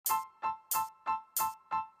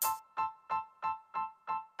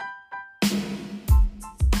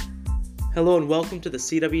Hello and welcome to the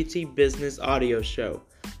CWT Business Audio Show.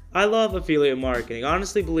 I love affiliate marketing. I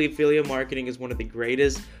honestly believe affiliate marketing is one of the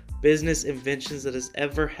greatest business inventions that has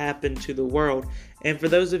ever happened to the world. And for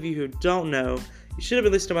those of you who don't know, you should have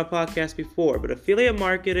been listening to my podcast before, but affiliate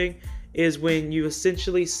marketing is when you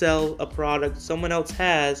essentially sell a product someone else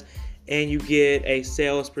has and you get a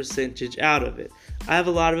sales percentage out of it. I have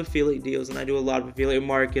a lot of affiliate deals and I do a lot of affiliate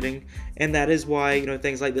marketing, and that is why,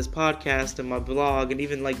 things like this podcast and my blog and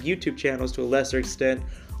even like YouTube channels to a lesser extent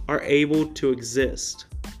are able to exist.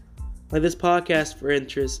 Like this podcast for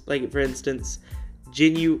instance,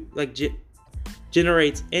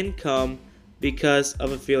 generates income because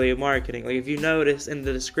of affiliate marketing. Like if you notice in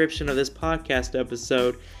the description of this podcast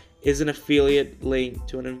episode is an affiliate link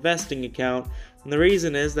to an investing account. And the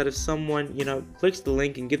reason is that if someone, clicks the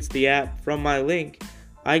link and gets the app from my link,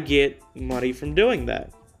 I get money from doing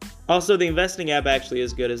that. Also, the investing app actually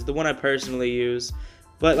is good. It's the one I personally use.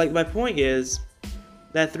 But my point is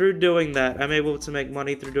that through doing that, I'm able to make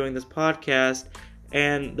money through doing this podcast.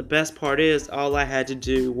 And the best part is all I had to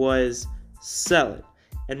do was sell it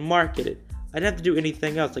and market it. I didn't have to do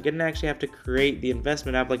anything else. I didn't actually have to create the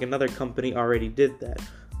investment app like another company already did that.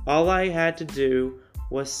 All I had to do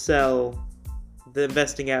was sell the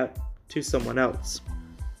investing app to someone else.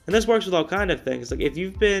 And this works with all kind of things. Like if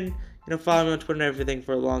you've been, following me on Twitter and everything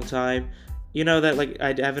for a long time, you know that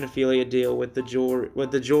I have an affiliate deal with the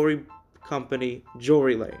jewelry company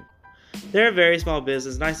Jewelry Lane. They're a very small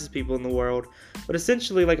business, nicest people in the world, but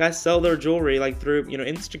essentially I sell their jewelry through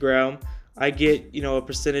Instagram. I get a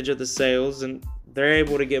percentage of the sales, and they're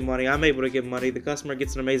able to get money. I'm able to get money. The customer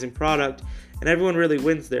gets an amazing product, and everyone really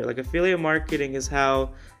wins there. Affiliate marketing is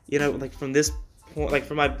how from this point,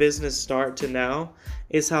 from my business start to now,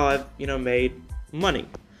 is how I've made money.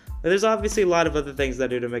 There's obviously a lot of other things that I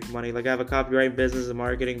do to make money. I have a copyright business, a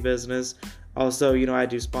marketing business. Also, I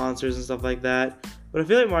do sponsors and stuff like that. But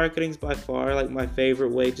affiliate marketing is by far my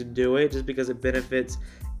favorite way to do it, just because it benefits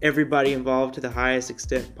everybody involved to the highest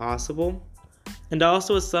extent possible. And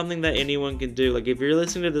also it's something that anyone can do. If you're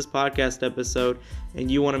listening to this podcast episode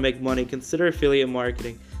and you want to make money, consider affiliate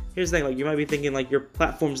marketing. Here's the thing, you might be thinking your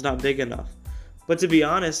platform's not big enough. But to be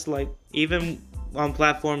honest, even on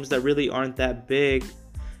platforms that really aren't that big,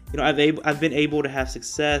 I've been able to have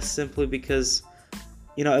success simply because,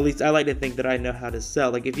 at least I like to think that I know how to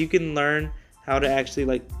sell. If you can learn how to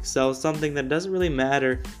actually sell something, that doesn't really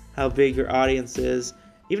matter how big your audience is.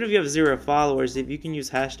 Even if you have 0 followers, if you can use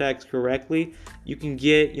hashtags correctly, you can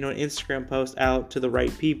get, an Instagram post out to the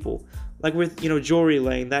right people. With, Jewelry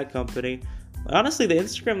Lane, that company. Honestly, the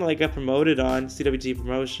Instagram that I got promoted on, CWT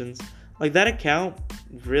Promotions, that account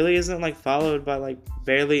really isn't followed by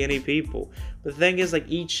barely any people. But the thing is,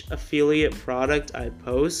 each affiliate product I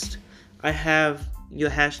post, I have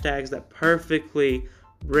hashtags that perfectly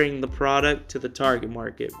bring the product to the target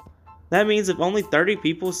market. That means if only 30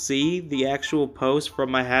 people see the actual post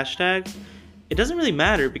from my hashtags, it doesn't really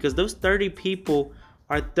matter because those 30 people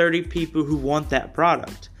are 30 people who want that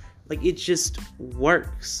product. It just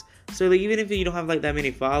works. So even if you don't have that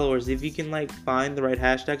many followers, if you can find the right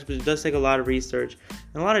hashtags, which does take a lot of research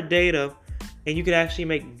and a lot of data, and you can actually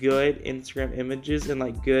make good Instagram images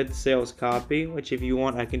and good sales copy, which if you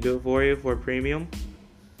want I can do it for you for a premium.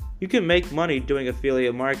 You can make money doing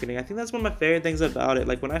affiliate marketing. I think that's one of my favorite things about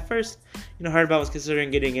it. When I first, heard about, was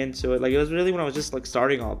considering getting into it, it was really when I was just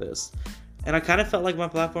starting all this. And I kind of felt my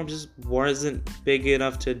platform just wasn't big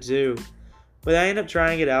enough to do. But I ended up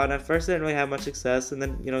trying it out, and at first I didn't really have much success, and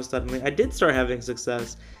then, suddenly I did start having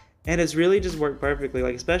success. And it's really just worked perfectly.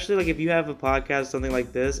 Especially if you have a podcast, something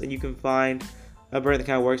like this, and you can find a brand that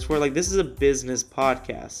kind of works for it. This is a business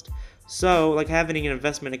podcast. So, having an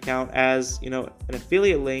investment account as, an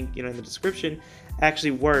affiliate link, in the description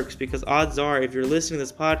actually works because odds are if you're listening to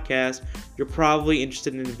this podcast, you're probably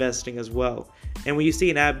interested in investing as well. And when you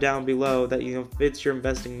see an app down below that, fits your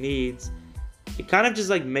investing needs, it kind of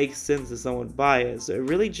just, makes sense that someone would buy it. So it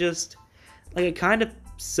really just, it kind of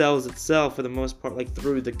sells itself for the most part,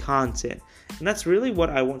 through the content. And that's really what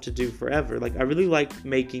I want to do forever. I really like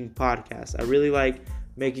making podcasts. I really like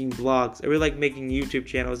making blogs. I really like making YouTube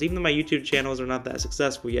channels, even though my YouTube channels are not that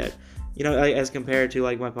successful yet, as compared to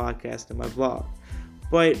my podcast and my blog.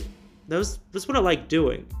 But that's what I like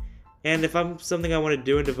doing. And if I'm something I want to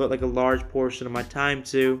do and devote a large portion of my time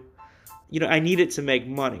to, I need it to make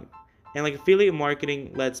money. And affiliate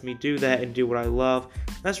marketing lets me do that and do what I love.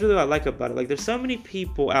 That's really what I like about it. There's so many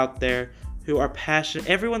people out there who are passionate.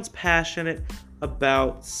 Everyone's passionate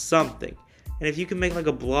about something. And if you can make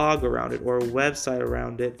a blog around it or a website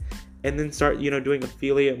around it and then start, doing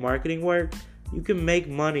affiliate marketing work, you can make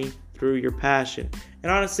money through your passion.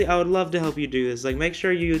 And honestly, I would love to help you do this. Like, make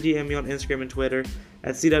sure you DM me on Instagram and Twitter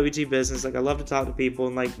at CWT Business. Like, I love to talk to people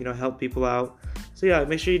and, like, help people out. So yeah,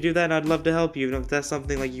 make sure you do that, and I'd love to help you. If that's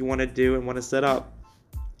something like you want to do and want to set up.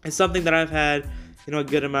 It's something that I've had, a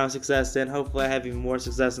good amount of success in. Hopefully I have even more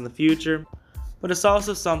success in the future. But it's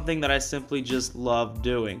also something that I simply just love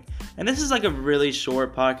doing. And this is like a really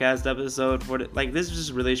short podcast episode this is just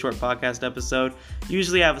a really short podcast episode.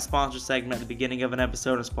 Usually I have a sponsor segment at the beginning of an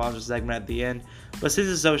episode and a sponsor segment at the end. But since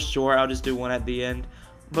it's so short, I'll just do one at the end.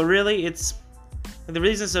 But really, the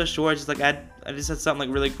reason it's so short is just like I just had something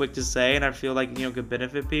like really quick to say, and I feel like could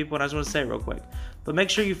benefit people, and I just want to say it real quick. But make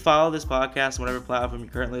sure you follow this podcast on whatever platform you're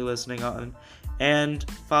currently listening on, and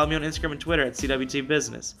follow me on Instagram and Twitter at CWT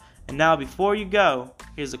Business. And now, before you go,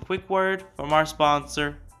 here's a quick word from our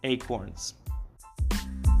sponsor, Acorns.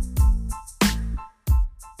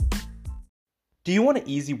 Do you want an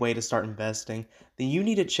easy way to start investing? Then you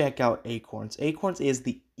need to check out Acorns. Acorns is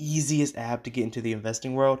the easiest app to get into the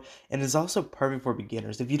investing world, and is also perfect for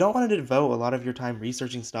beginners. If you don't want to devote a lot of your time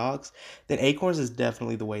researching stocks, then Acorns is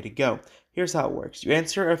definitely the way to go. Here's how it works. You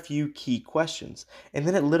answer a few key questions, and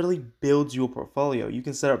then it literally builds you a portfolio. You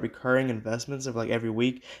can set up recurring investments of like every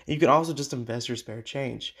week, and you can also just invest your spare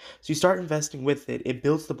change. So you start investing with it, it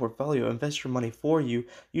builds the portfolio, invests your money for you,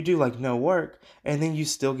 you do like no work, and then you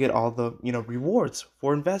still get all the rewards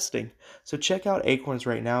for investing. So check out Acorns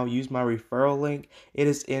right now, use my referral link. It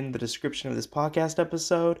is in the description of this podcast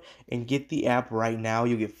episode, and get the app right now.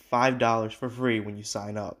 You'll get $5 for free when you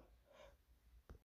sign up.